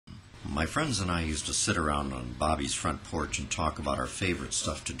My friends and I used to sit around on Bobby's front porch and talk about our favorite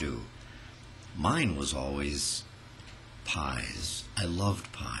stuff to do. Mine was always pies. I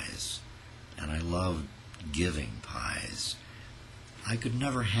loved pies, and I loved giving pies. I could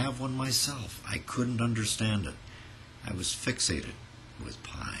never have one myself. I couldn't understand it. I was fixated with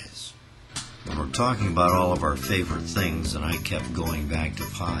pies. When we're talking about all of our favorite things and I kept going back to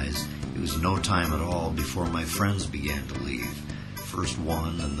pies, it was no time at all before my friends began to leave. First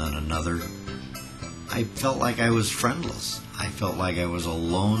one and then another. I felt like I was friendless. I felt like I was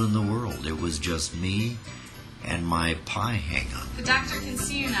alone in the world. It was just me and my pie hang-up. The doctor can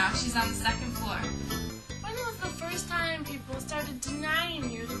see you now. She's on the second floor. When was the first time people started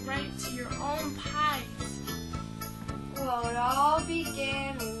denying you the right to your own pies? Well, it all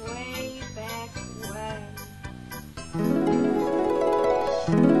began way back when.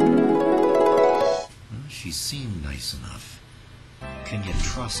 Well, she seemed nice enough. Can you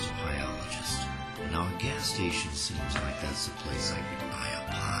trust a pieologist? Now, a gas station seems like that's the place I could buy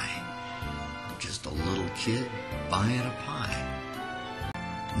a pie. Just a little kid buying a pie.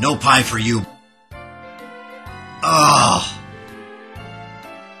 No pie for you. Ugh!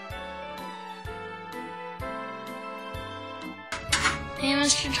 Hey,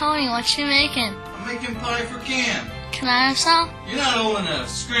 Mr. Tony, what you making? I'm making pie for Cam. Can I have some? You're not old enough.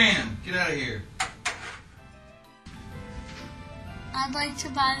 Scram. Get out of here. I'd like to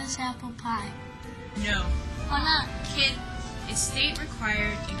buy this apple pie. No. Why not? Kid, it's state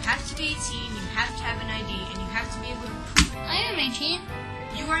required. You have to be 18, you have to have an ID, and you have to be able to prove it. I am 18.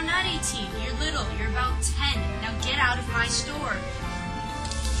 You are not 18. You're little. You're about 10. Now get out of my store.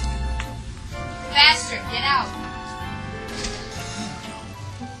 Faster, get out.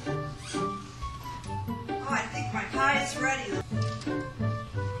 Oh, I think my pie is ready.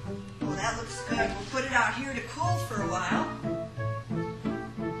 Oh, that looks good. We'll put it out here to cool for a while.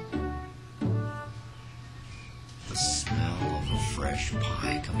 The smell of a fresh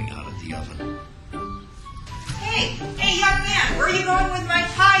pie coming out of the oven. Hey, young man, where are you going with my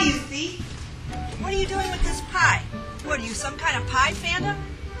pie, you thief? What are you doing with this pie? What, are you some kind of pie phantom?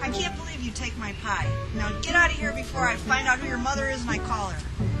 I can't believe you take my pie. Now get out of here before I find out who your mother is and I call her.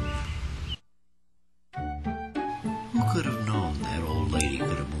 Who could have known that old lady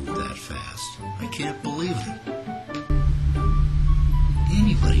could have moved that fast? I can't believe it.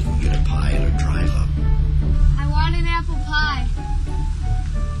 Anybody can get a pie at a drive-up. I want an apple pie.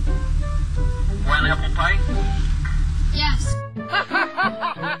 One apple pie? Yes.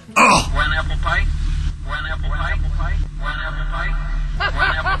 Oh! One apple pie? One apple pie? One apple pie?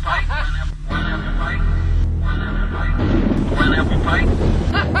 One apple pie? One apple pie? One apple pie? One apple pie?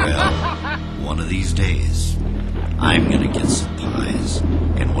 Well, one of these days, I'm gonna get some pies.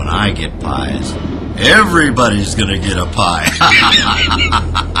 And when I get pies, everybody's gonna get a pie.